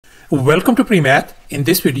Welcome to PreMath. In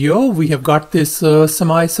this video, we have got this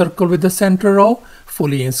semicircle with the center O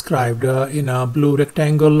fully inscribed in a blue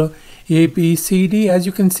rectangle ABCD, as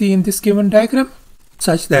you can see in this given diagram,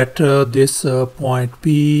 such that this point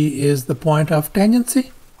P is the point of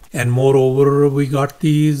tangency. And moreover, we got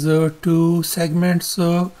these two segments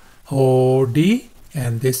OD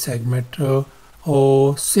and this segment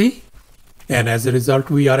OC. And as a result,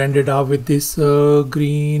 we are ended up with this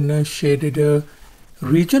green shaded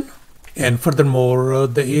region. And furthermore,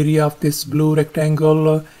 the area of this blue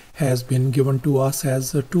rectangle has been given to us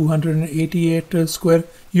as 288 square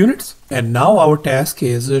units. And now our task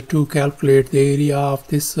is to calculate the area of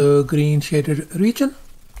this green shaded region.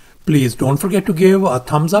 Please don't forget to give a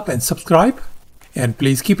thumbs up and subscribe. And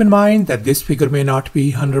please keep in mind that this figure may not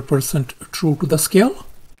be 100% true to the scale.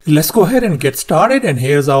 Let's go ahead and get started. And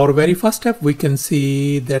here's our very first step. We can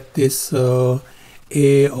see that this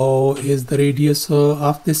AO is the radius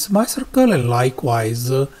of this semicircle, and likewise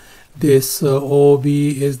this OB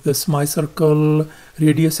is the semicircle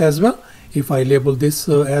radius as well. If I label this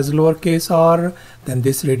as lowercase r, then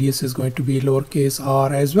this radius is going to be lowercase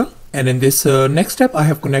r as well. And in this next step, I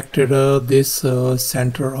have connected this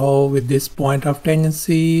center O with this point of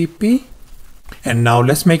tangency P. And now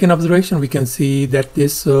let's make an observation. We can see that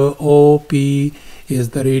this OP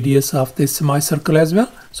is the radius of this semicircle as well.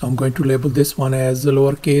 So I'm going to label this one as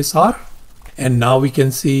lowercase r. And now we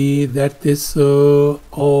can see that this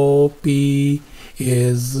OP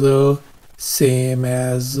is same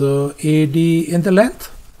as AD in the length.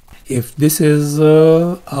 If this is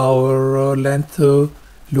our length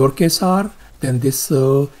lowercase r, then this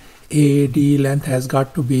AD length has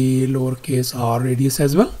got to be lowercase r radius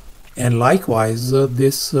as well. And likewise,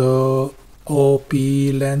 this OP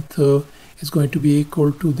length is going to be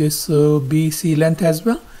equal to this BC length as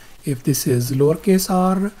well. If this is lowercase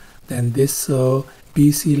r, then this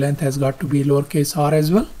BC length has got to be lowercase r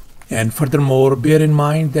as well. And furthermore, bear in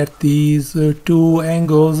mind that these two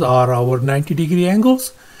angles are our 90-degree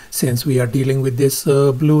angles, since we are dealing with this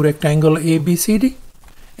blue rectangle ABCD.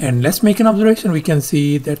 And let's make an observation. We can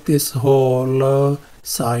see that this whole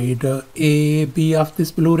side AB of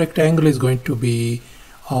this blue rectangle is going to be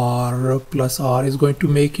r plus r is going to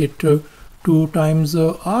make it 2 times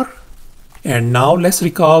r. And now let's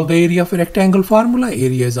recall the area of a rectangle formula.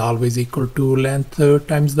 Area is always equal to length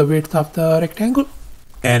times the width of the rectangle.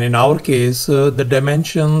 And in our case, the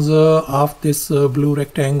dimensions of this blue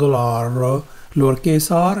rectangle are lowercase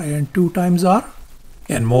r and 2 times r.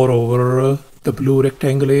 And moreover, the blue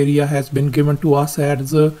rectangle area has been given to us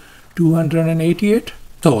as 288.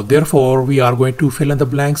 So therefore, we are going to fill in the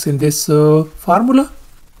blanks in this formula.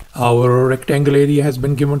 Our rectangle area has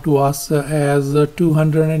been given to us as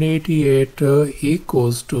 288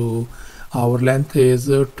 equals to our length is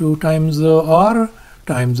 2 times r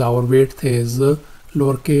times our width is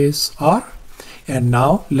lowercase r. And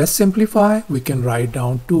now let's simplify. We can write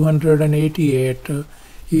down 288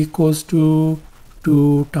 equals to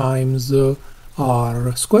 2 times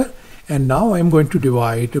r square. And now I'm going to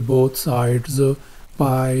divide both sides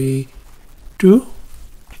by 2.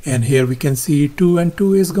 And here we can see 2 and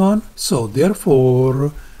 2 is gone. So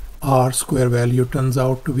therefore, r square value turns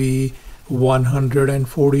out to be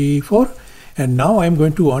 144. And now I'm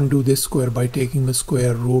going to undo this square by taking the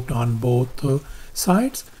square root on both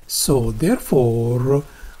sides. So therefore,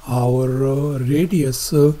 our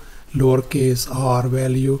radius lowercase r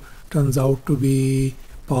value turns out to be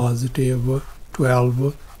positive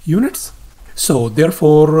 12 units. So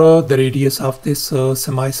therefore, the radius of this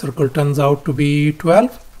semicircle turns out to be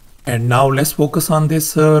 12. And now let's focus on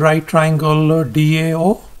this right triangle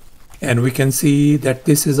DAO. And we can see that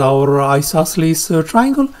this is our isosceles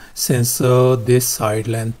triangle, since this side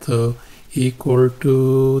length equal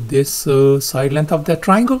to this side length of that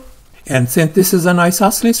triangle. And since this is an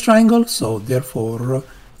isosceles triangle, so therefore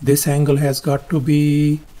this angle has got to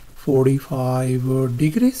be 45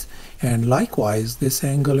 degrees. And likewise, this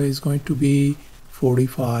angle is going to be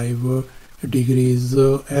 45 degrees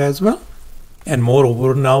as well. And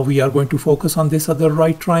moreover, now we are going to focus on this other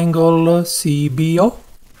right triangle CBO.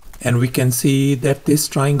 And we can see that this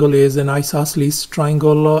triangle is an isosceles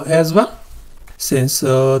triangle as well, since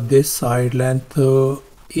this side length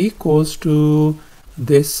equals to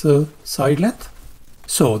this side length.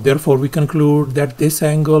 So therefore, we conclude that this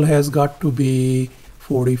angle has got to be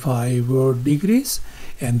 45 degrees.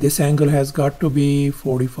 And this angle has got to be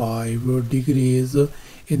 45 degrees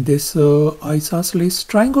in this isosceles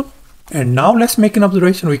triangle. And now let's make an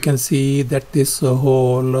observation. We can see that this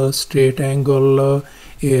whole straight angle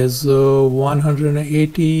is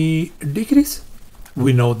 180 degrees.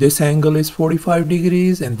 We know this angle is 45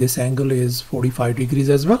 degrees and this angle is 45 degrees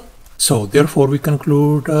as well. So therefore we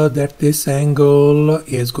conclude that this angle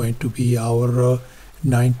is going to be our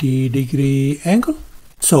 90-degree angle.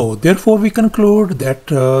 So therefore we conclude that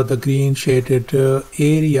the green shaded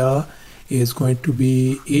area is going to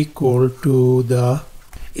be equal to the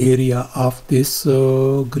area of this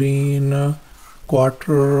green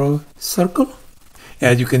quarter circle,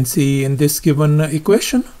 as you can see in this given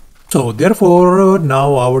equation. So therefore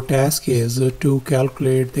now our task is to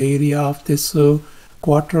calculate the area of this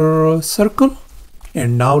quarter circle.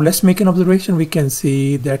 And now let's make an observation. We can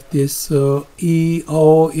see that this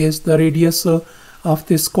EO is the radius of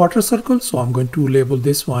this quarter circle. So I'm going to label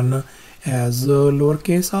this one as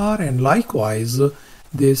lowercase r, and likewise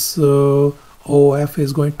this OF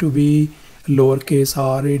is going to be lowercase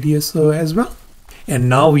r radius as well. And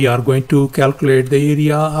now we are going to calculate the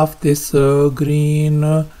area of this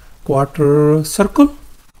green quarter circle.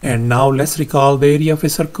 And now let's recall the area of a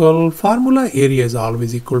circle formula. Area is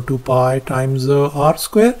always equal to pi times r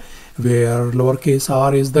square, where lowercase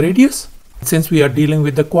r is the radius. Since we are dealing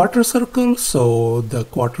with the quarter circle, so the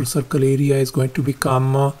quarter circle area is going to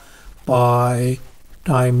become pi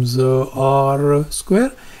times r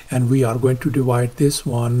square, and we are going to divide this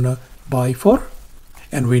one by 4.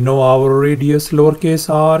 And we know our radius lowercase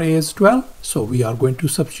r is 12, so we are going to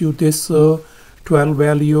substitute this 12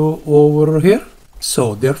 value over here.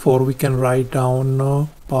 So therefore we can write down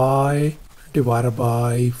pi divided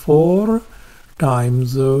by 4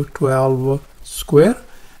 times 12 square.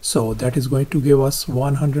 So that is going to give us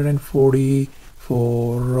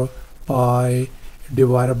 144 pi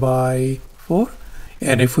divided by 4.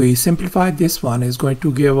 And if we simplify, this one is going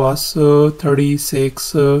to give us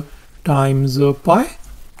 36 times pi.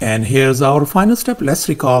 And here's our final step. Let's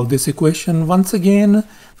recall this equation once again.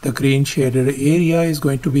 The green shaded area is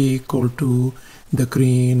going to be equal to the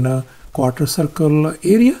green quarter circle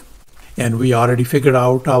area, and we already figured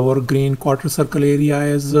out our green quarter circle area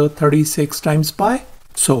is 36 times pi.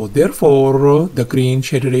 So therefore the green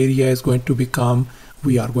shaded area is going to become,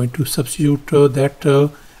 we are going to substitute that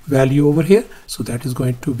value over here, so that is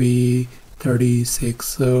going to be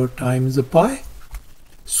 36 times pi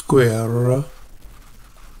square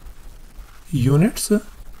units,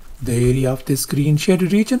 the area of this green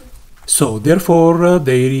shaded region. So therefore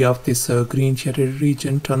the area of this green shaded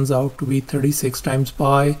region turns out to be 36 times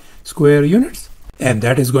pi square units, and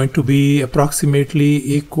that is going to be approximately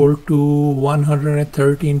equal to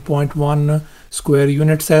 113.1 square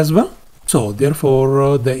units as well. So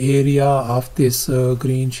therefore the area of this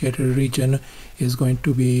green shaded region is going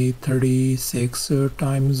to be 36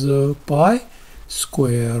 times pi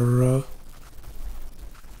square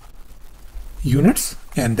units,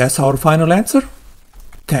 and that's our final answer.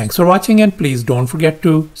 Thanks for watching, and please don't forget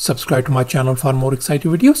to subscribe to my channel for more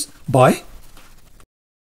exciting videos. Bye.